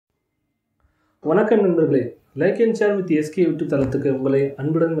வணக்கம் நண்பர்களே. Like and share with SK YouTube தளத்துக்கு உங்களை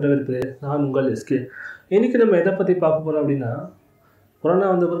அன்புடன் வரவேற்பது நான் உங்கள் எஸ்கே. இன்றைக்கி நம்ம எதை பற்றி பார்க்க போகிறோம் அப்படின்னா, கொரோனா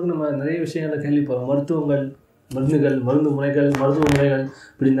வந்த பிறகு நம்ம நிறைய விஷயங்களை கேள்விப்படுறோம். மருத்துவங்கள், மருந்துகள், மருந்து முறைகள், மருத்துவ முறைகள்,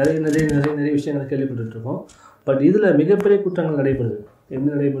 இப்படி நிறைய விஷயங்களை கேள்விப்பட்டுருக்கோம். பட் இதில் மிகப்பெரிய குற்றங்கள் நடைபெறுது.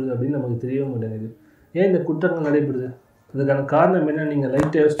 எப்படி நடைபெறுது அப்படின்னு நமக்கு தெரியவே மாட்டேங்குது. ஏன் இந்த குற்றங்கள் நடைபெறுது? அதுக்கான காரணம் என்ன? நீங்கள்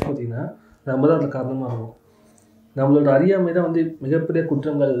லைட்டாக யோசிச்சு பார்த்தீங்கன்னா நம்ம தான் அதில் காரணமாக இருக்கும். நம்மளோட அறியாமை தான் மிகப்பெரிய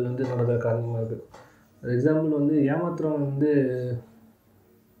குற்றங்கள் நடக்கிற காரணமாக இருக்குது. ஃபார் எக்ஸாம்பிள் ஏமாத்துறவன்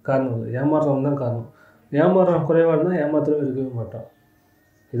காரணம் இல்லை, ஏமாறுறவன் தான் காரணம். ஏமாறுறவன் குறைவாக இருந்தால் ஏமாத்துறவன் இருக்கவே மாட்டான்.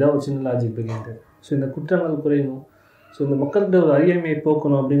 இதான் ஒரு சின்ன லாஜிக் பிகின்ட்டு. ஸோ இந்த குற்றங்கள் குறையணும், ஸோ இந்த மக்கள்கிட்ட ஒரு அறியாமையை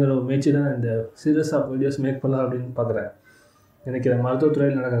போக்கணும் அப்படிங்கிற ஒரு முயற்சி தான் இந்த சீரியஸ் ஆஃப் வீடியோஸ் மேக் பண்ணலாம் அப்படின்னு பார்க்குறேன். எனக்கு இந்த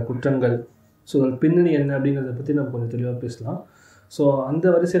மருத்துவத்துறையில் நடக்கிற குற்றங்கள், ஸோ பின்னணி என்ன அப்படிங்கிறத பற்றி நம்ம கொஞ்சம் தெளிவாக பேசலாம். ஸோ அந்த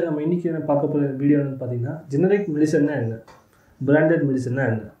வரிசையில் நம்ம இன்றைக்கி என்ன பார்க்க போகிற வீடியோ பார்த்தீங்கன்னா, ஜெனரிக் மெடிசன்னா என்ன, பிராண்டட் மெடிசன்னா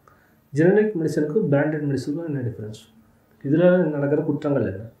என்ன, ஜெனரிக் மெடிசனுக்கும் பிராண்டட் மெடிசனுக்கும் என்ன டிஃப்ரென்ஸ், இதில் நடக்கிற குற்றங்கள்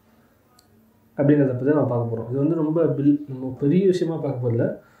என்ன அப்படிங்கிறத பற்றி நம்ம பார்க்க போகிறோம். இது ரொம்ப பெரிய விஷயமாக பார்க்க போகல,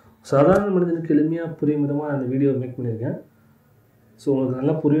 சாதாரண மனிதனுக்கு எளிமையாக புரியும் விதமாக அந்த வீடியோ மேக் பண்ணியிருக்கேன். ஸோ உங்களுக்கு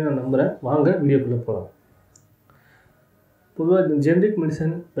நல்லா புரியும் நான் நம்புகிறேன். வாங்க வீடியோக்குள்ளே போகலாம். பொதுவாக இந்த ஜெனரிக்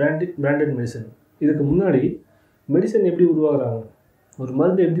மெடிசன், பிராண்டட் மெடிசன், இதுக்கு முன்னாடி மெடிசன் எப்படி உருவாகுறாங்க, ஒரு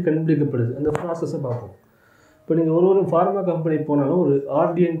மருந்து எப்படி கண்டுபிடிக்கப்படுது, அந்த ப்ராசஸை பார்ப்போம். இப்போ நீங்கள் ஒரு ஃபார்மா கம்பெனி போனாலும் ஒரு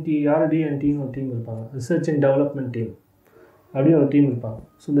ஆர்டிஎன்டின்னு ஒரு டீம் இருப்பாங்க, ரிசர்ச் அண்ட் டெவலப்மெண்ட் டீம் அப்படின்னு ஒரு டீம் இருப்பாங்க.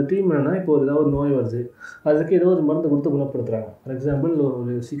 ஸோ இந்த டீம் என்னென்னா, இப்போ ஏதாவது ஒரு நோய் வருது, அதுக்கு ஏதோ ஒரு மருந்து கொடுத்து குணப்படுத்துகிறாங்க. ஃபார் எக்ஸாம்பிள்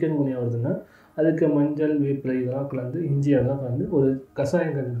ஒரு சிக்கன் குனியா வருதுன்னா அதுக்கு மஞ்சள், வேப்பிலை இதெல்லாம் கலந்து, இஞ்சி அதெல்லாம் கலந்து ஒரு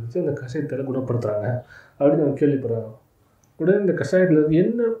கஷாயம் கண்டுபிடிச்சி அந்த கஷாயத்தில் குணப்படுத்துகிறாங்க அப்படின்னு அவங்க கேள்விப்படுறாங்க. உடனே இந்த கஷாயத்தில்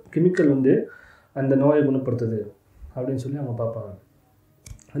என்ன கெமிக்கல் அந்த நோயை குணப்படுத்துது அப்படின்னு சொல்லி அவங்க பார்ப்பாங்க.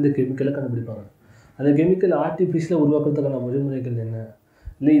 அந்த கெமிக்கலை கண்டுபிடிப்பாங்க. அந்த கெமிக்கல் ஆர்டிஃபிஷியலாக உருவாக்குறதுக்கான வழிமுறைகள் என்ன,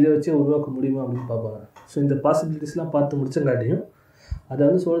 இல்லை இதை வச்சே உருவாக்க முடியுமா அப்படின்னு பார்ப்பாங்க. ஸோ இந்த பாசிபிலிட்டிஸ்லாம் பார்த்து முடிச்சங்காட்டியும் அதை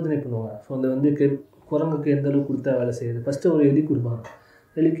சோதனை பண்ணுவாங்க. ஸோ அந்த குரங்குக்கு எந்த அளவுக்கு கொடுத்தா வேலை செய்யுது. ஃபஸ்ட்டு ஒரு எலி கொடுப்பாங்க.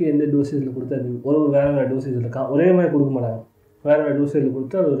 எலிக்கு எந்த டோசேஜில் கொடுத்தா வேறு டோசேஜில் ஒரே மாதிரி கொடுக்க மாட்டாங்க, வேறு டோசேஜில்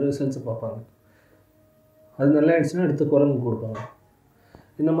கொடுத்து அது ஒரு ரிசல்ட்ஸை பார்ப்பாங்க. அது நல்லா ஆயிடுச்சுன்னா அடுத்த குரங்கு கொடுப்பாங்க.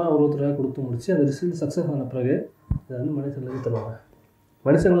 இந்த மாதிரி ஒருத்தராக கொடுத்து முடிச்சு அந்த ரிசல்ட் சக்ஸஸ் ஆன பிறகு அதை மனுஷங்களுக்கு தருவாங்க.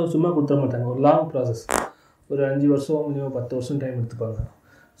 மனுஷங்களுக்கு சும்மா கொடுத்துட மாட்டாங்க, ஒரு லாங் ப்ராசஸ், ஒரு 5 வருஷம் மினிமம் 10 வருஷம் டைம் எடுத்துப்பாங்க.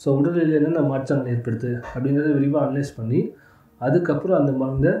 ஸோ உடலில் என்னென்ன மாற்றங்கள் ஏற்படுது அப்படிங்கிறத விரிவாக அனலைஸ் பண்ணி அதுக்கப்புறம் அந்த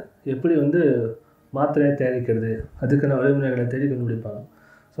மருந்தை எப்படி மாத்திரையாக தயாரிக்கிறது அதுக்கான வழிமுறைகளை தேடி கண்டுபிடிப்பாங்க.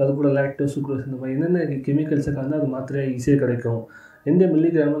 ஸோ அது கூட லாக்டோஸ், சுக்ரோஸ் இந்த மாதிரி என்னென்ன கெமிக்கல்ஸை கலந்து அது மாத்திரையாக ஈஸியாக கிடைக்கும், எந்த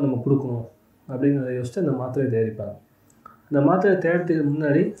மில்லிகிராமும் நம்ம கொடுக்கணும் அப்படிங்கிறத யோசிச்சு அந்த மாத்திரையை தயாரிப்பாங்க. இந்த மாத்திரை தயாரிக்கிறதுக்கு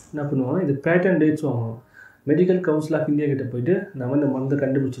முன்னாடி என்ன பண்ணுவாங்கன்னா, இது பேட்டன் ரைட்ஸ் வாங்கணும். மெடிக்கல் கவுன்சில் ஆஃப் இந்தியா கிட்ட போய்ட்டு நம்ம இந்த மருந்தை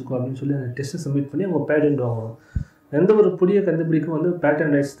கண்டுபிடிச்சிருக்கோம் அப்படின்னு சொல்லி அந்த டெஸ்ட்டை சப்மிட் பண்ணி அவங்க பேட்டன்ட் வாங்கணும். எந்த ஒரு புதிய கண்டுபிடிக்கும்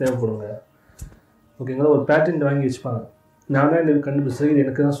பேட்டன் ரைட்ஸ் தேவைப்படுங்க. ஓகேங்களா, ஒரு பேட்டன்ட் வாங்கி வச்சுப்பாங்க. நான் தான் இந்த கண்டுபிடிச்சது, இது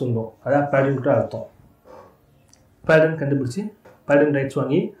எனக்கு தான் சொந்தம், அதான் பேட்டன்ட்டு அர்த்தம். பேட்டன் கண்டுபிடிச்சி பேட்டன் ரைட்ஸ்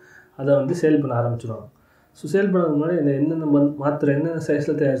வாங்கி அதை சேல் பண்ண ஆரம்பிச்சிடுவாங்க. ஸோ சேல் பண்ணதுக்கு முன்னாடி என்னென்ன மாத்திரை என்னென்ன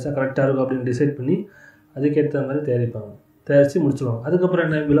சைஸில் தயாரித்தா கரெக்டாக இருக்கும் அப்படின்னு டிசைட் பண்ணி அதுக்கேற்ற மாதிரி தயாரித்து முடிச்சிடுவாங்க. அதுக்கப்புறம்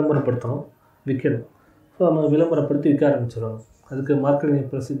என்ன, விளம்பரப்படுத்தணும், விற்கணும். ஸோ நம்ம விளம்பரப்படுத்தி விற்க ஆரம்பிச்சிடுவாங்க. அதுக்கு மார்க்கெட்டிங்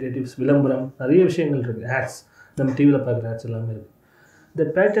ரெப்ரசன்டேட்டிவ்ஸ், விளம்பரம், நிறைய விஷயங்கள் இருக்குது. ஆட்ஸ், நம்ம டிவியில் பார்க்குற ஆட்ஸ் எல்லாமே இருக்குது. இந்த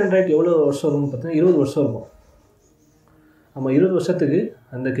பேட்டன் ரைட் எவ்வளோ வருஷம் இருக்கும்னு பார்த்தீங்கன்னா 20 வருஷம் இருக்கும். நம்ம 20 வருஷத்துக்கு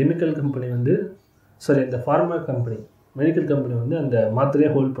அந்த கெமிக்கல் கம்பெனி அந்த ஃபார்மா கம்பெனி, மெடிக்கல் கம்பெனி அந்த மாத்திரையை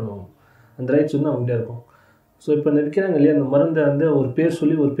ஹோல்ட் பண்ணுவாங்க. அந்த ரைட்ஸ் அவங்ககிட்ட இருக்கும். ஸோ இப்போ விற்கிறாங்க இல்லையா, அந்த மருந்தை ஒரு பேர்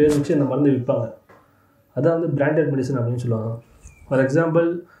சொல்லி ஒரு பேர் வச்சு அந்த மருந்தை விற்பாங்க. அதான் பிராண்டட் மெடிசன் அப்படின்னு சொல்லுவாங்க. ஃபார் எக்ஸாம்பிள்,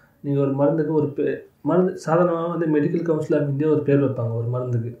 நீங்கள் ஒரு மருந்துக்கு ஒரு மருந்து சாதாரணமாக மெடிக்கல் கவுன்சில் ஆஃப் இந்தியா ஒரு பேர் வைப்பாங்க ஒரு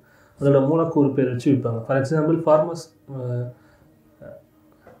மருந்துக்கு, அதோட மூலக்கூறு பேர் வச்சு விற்பாங்க. ஃபார் எக்ஸாம்பிள்,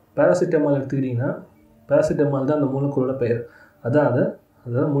 பேராசிட்டமால் எடுத்துக்கிட்டிங்கன்னா, பேராசிட்டமால் தான் அந்த மூலக்கூறோட பெயர்.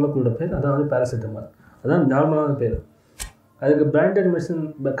 அதான் மூலக்கூறோட பேர், அதான் பேராசிட்டமால், அதான் நார்மலான பேர். அதுக்கு பிராண்டட் மெடிசன்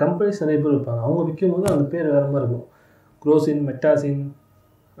கம்பெனிஸ் நிறைய பேர் வைப்பாங்க. அவங்க விற்கும் போது அந்த பேர் வேறு மாதிரி இருக்கும். குரோசின், மெட்டாசின்,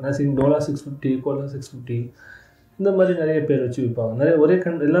 அனாசின், டோலா 650, கோலா 650, இந்த மாதிரி நிறைய பேர் வச்சு விற்பாங்க. நிறைய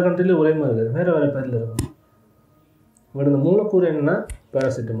எல்லா கண்ட்ரிலையும் ஒரே மாதிரி இருக்காது, வேறு பேரில் இருக்கும். பட் இந்த மூலக்கூறு என்னென்னா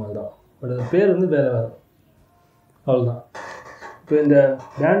பேராசிட்டமால் தான், பட் அந்த பேர் வேறு அவ்வளோதான். இப்போ இந்த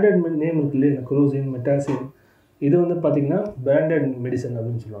பிராண்டட் நேம் இருக்கு இல்லையா, இந்த குரோசின், மெட்டாசின், இது பார்த்திங்கன்னா பிராண்டட் மெடிசன்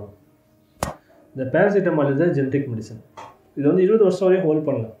அப்படின்னு சொல்லுவாங்க. இந்த பேராசிட்டமால் இது ஜெனரிக் மெடிசன். இது 20 வருஷம் வரையும் ஹோல்ட்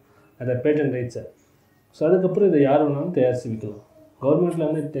பண்ணலாம் அந்த பேட்டன் ரைட்ஸை. ஸோ அதுக்கப்புறம் இதை யார் வேணாலும் தயாரித்து விற்கலாம்.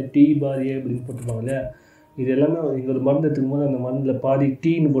 கவர்மெண்ட்டில் டி பார் ஏ அப்படின்னு போட்டிருப்பாங்க இல்லையா, இது எல்லாமே இங்கே ஒரு மருந்து எடுத்துக்கும் போது அந்த மருந்தில் பாதி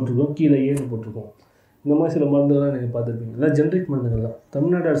டீன்னு போட்டிருக்கோம், கீழே ஏன்னு போட்டிருக்கோம். இந்த மாதிரி சில மருந்துகள்லாம் நீங்கள் பார்த்துருப்பீங்க. இதெல்லாம் ஜெனரிக் மருந்துகள் தான்.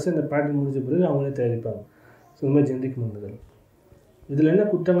 தமிழ்நாடு அரசு இந்த பேட்டன் முடிஞ்ச பிறகு அவங்களே தயாரிப்பாங்க. ஸோ இந்த மாதிரி ஜெனரிக் மருந்துகள். இதில் என்ன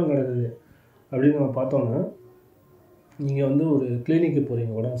குற்றங்கள் நடக்குது அப்படின்னு நம்ம பார்த்தோன்னா, நீங்கள் வந்து ஒரு கிளினிக்கு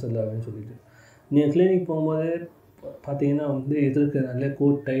போகிறீங்க உடம்பு சரியில்லை அப்படின்னு சொல்லிட்டு. நீங்கள் கிளினிக் போகும்போதே பார்த்தீங்கன்னா வந்து எதிர்க்க நல்ல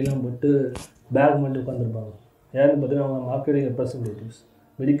கோட் டைலாம் போட்டு பேக் மட்டும் உட்காந்துருப்பாங்க. யாருன்னு பார்த்தீங்கன்னா அவங்க மார்க்கெட்டிங் ரெப்ரசன்டேட்டிவ்ஸ்,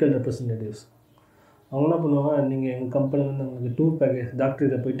 மெடிக்கல் ரெப்ரசன்டேட்டிவ்ஸ். அவங்க என்ன பண்ணுவாங்க, நீங்கள் எங்கள் கம்பெனிலேருந்து உங்களுக்கு டூர் பேக்கேஜ்,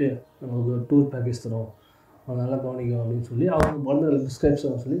 டாக்டர்கிட்ட போயிட்டு நம்மளுக்கு ஒரு டூர் பேக்கேஜ் தரோம், அவங்க நல்லா கவனிக்கும் அப்படின்னு சொல்லி அவங்க மருந்துகளை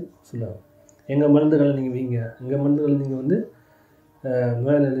ப்ரிஸ்கிரைப்ஷன் சொல்லுவாங்க. எங்கள் மருந்துகளை நீங்கள் வீங்க, எங்கள் மருந்துகளை நீங்கள் வந்து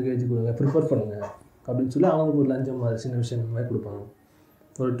நோயாளிகளுக்கு எழுதி கொடுங்க, ப்ரிஃபர் பண்ணுங்கள் அப்படின்னு சொல்லி அவங்களுக்கு ஒரு லஞ்சம் மாதிரி சின்ன விஷயம் மாதிரி கொடுப்பாங்க.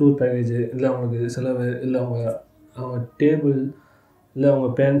 ஒரு டூர் பேக்கேஜு, இல்லை அவங்களுக்கு செலவு, இல்லை அவங்க டேபிள், இல்லை அவங்க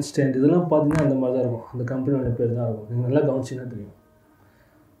பேன் ஸ்டாண்ட், இதெல்லாம் பார்த்தீங்கன்னா அந்த மாதிரி தான் இருக்கும். அந்த கம்பெனியோட பேர் தான் இருக்கும். நீங்கள் நல்லா கவனிச்சிங்கன்னா தெரியும்.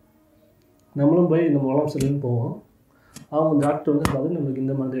 நம்மளும் போய் நம்ம உடம்பு சரியில்லைன்னு போவோம். அவங்க டாக்டர் வந்து பார்த்து நம்மளுக்கு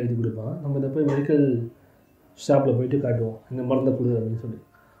இந்த மருந்து எழுதி கொடுப்பாங்க. நம்ம இதை போய் மெடிக்கல் ஷாப்பில் போயிட்டு காட்டுவோம், இந்த மருந்தை கொடு அப்படின்னு சொல்லி.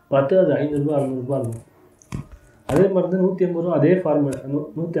 பார்த்து அது 500 600 இருக்கும். அதே மருந்து 150 ரூபா, அதே ஃபார்மேட்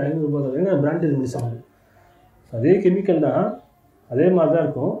 150 தான். ஏன்னா பிராண்டட் மெடிசன் அது, அதே கெமிக்கல் தான், அதே மாதிரி தான்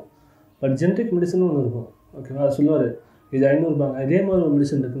இருக்கும். பட் ஜென்ரிக் மெடிசன் ஒன்று இருக்கும், ஓகேவா? அது சொல்லுவார், இது 500 இதே மாதிரி ஒரு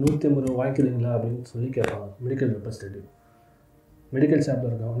மெடிசன் இருக்குது, 150 ரூபா வாங்கிக்கிறீங்களா அப்படின்னு சொல்லி கேட்பாங்க மெடிக்கல் ரெப்ரசன்டேட்டிவ். மெடிக்கல் ஷாப்பில்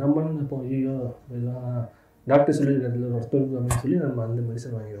இருக்கோம். நம்ம நினைப்போம், ஐயோ இதெல்லாம் டாக்டர் சொல்லியிருக்கிறதுல ஒர்த் இருக்குது அப்படின்னு சொல்லி நம்ம அந்த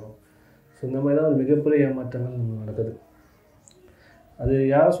மெடிசன் வாங்கிடுவோம். ஸோ இந்த மாதிரி தான் ஒரு மிகப்பெரிய ஏமாற்றங்கள் நம்ம நடக்குது. அது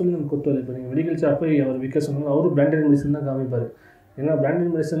யாரை சொல்லி நம்ம கொத்துவலை. இப்போ நீங்கள் மெடிக்கல் ஷாப் போய் அவர் விற்க சொன்னாலும் அவரும் பிராண்டட் மெடிசன் தான் காமிப்பார். ஏன்னா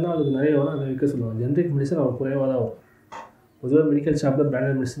பிராண்டட் மெடிசன் தான் அதுக்கு நிறைய வரும், அதை விற்க சொல்லுவாங்க. ஜென்ரிக் மெடிசன் அவர் குறைவாக தான் வரும். பொதுவாக மெடிக்கல் ஷாப்பில்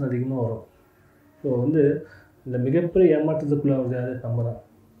பிராண்டட் மெடிசன் அதிகமாக வரும். ஸோ வந்து இந்த மிகப்பெரிய ஏமாற்றத்துக்குள்ளே வருது யார்? நம்ம தான்.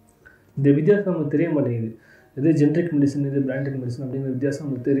 இந்த வித்தியாசம் நமக்கு தெரிய மாட்டேங்குது. இது ஜென்ரிக் மெடிசன், இது பிராண்டட் மெடிசன் அப்படிங்கிற வித்தியாசம்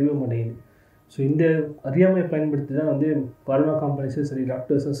நமக்கு தெரியவே மாட்டேங்குது. ஸோ இந்த அறியாமையை பயன்படுத்தி தான் வந்து பார்மா கம்பெனிஸும் சரி,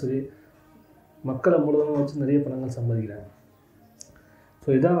 டாக்டர்ஸும் சரி, மக்களை மூலமாக வச்சு நிறைய பணங்கள் சம்பாதிக்கிறாங்க. ஸோ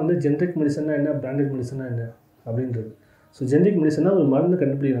இதான் வந்து ஜென்ரிக் மெடிசன்னா என்ன, பிராண்டட் மெடிசன்னா என்ன அப்படின்றது. ஸோ ஜென்ரிக் மெடிசன்னா ஒரு மருந்து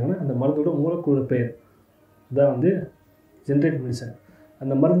கண்டுபிடிக்கிறாங்கன்னா அந்த மருந்தோட மூலக்கூறு பெயர் இதான் வந்து ஜென்ரிக் மெடிசன்.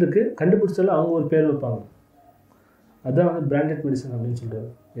 அந்த மருந்துக்கு கண்டுபிடிச்சாலும் அவங்க ஒரு பேர் வைப்பாங்க. அதுதான் வந்து பிராண்டட் மெடிசன் அப்படின்னு சொல்கிறாரு.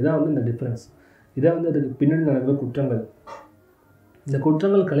 இதான் வந்து இந்த டிஃப்ரென்ஸ். இதான் வந்து அதுக்கு பின்னாடி நடக்கிற குற்றங்கள். இந்த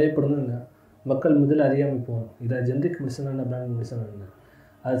குற்றங்கள் களையப்படணும் என்ன, மக்கள் முதல்ல அறியாமல் போகணும். இதான் ஜென்ரிக் மெடிசன் என்ன, பிராண்டட் மெடிசன் என்ன.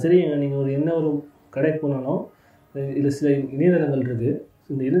 அது சரி, நீங்கள் ஒரு கடைக்கு போனாலும் இதில் சில இணையதளங்கள் இருக்குது.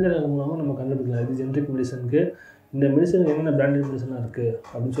 இந்த இணையதளங்கள் மூலமாக நம்ம கண்டுபிடிக்கலாம் இது ஜென்ரிக் மெடிசனுக்கு, இந்த மெடிசனுக்கு என்னென்ன பிராண்டட் மெடிசனாக இருக்குது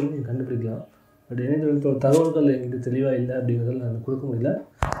அப்படின்னு சொல்லி நீங்கள் கண்டுபிடிக்கலாம். பட் இணையதளத்தோட தகவல்கள் எங்கிட்ட தெளிவாக இல்லை அப்படிங்கிறதில் நான் கொடுக்க முடியல.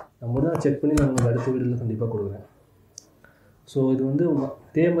 நம்ம தான் செக் பண்ணி நான் உங்களுக்கு அடுத்த வீடியோவில் கண்டிப்பாக கொடுக்குறேன். ஸோ இது வந்து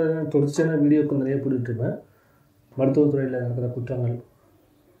இதே மாதிரி தொடர்ச்சியான வீடியோக்கள் நிறைய போட்டுட்ருப்பேன். மருத்துவத்துறையில் நடக்கிற குற்றங்கள்,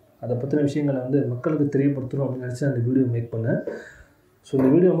 அதை பற்றின விஷயங்களை வந்து மக்களுக்கு தெரியப்படுத்தணும் அப்படின்னு நினச்சி அந்த வீடியோ மேக் பண்ணேன். ஸோ இந்த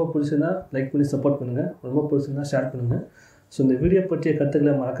வீடியோ ரொம்ப பிடிச்சிருந்தா லைக் பண்ணி சப்போர்ட் பண்ணுங்கள், ரொம்ப பிடிச்சிருந்தா ஷேர் பண்ணுங்கள். ஸோ இந்த வீடியோ பற்றிய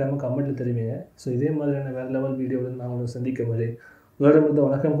கருத்துக்களை மறக்காமல் கமெண்ட்டில் தெரிவிங்க. ஸோ இதே மாதிரியான வேறு லெவல் வீடியோவில் நான் உங்களை சந்திக்கும் வரை உங்களிடமிருந்து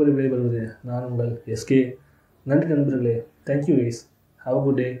வணக்கம் கூறி விடைபெறுவது நான் உங்கள் எஸ்கே. நன்றி நண்பர்களே. Thank you guys. Have a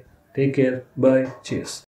good day. Take care. Bye. Cheers.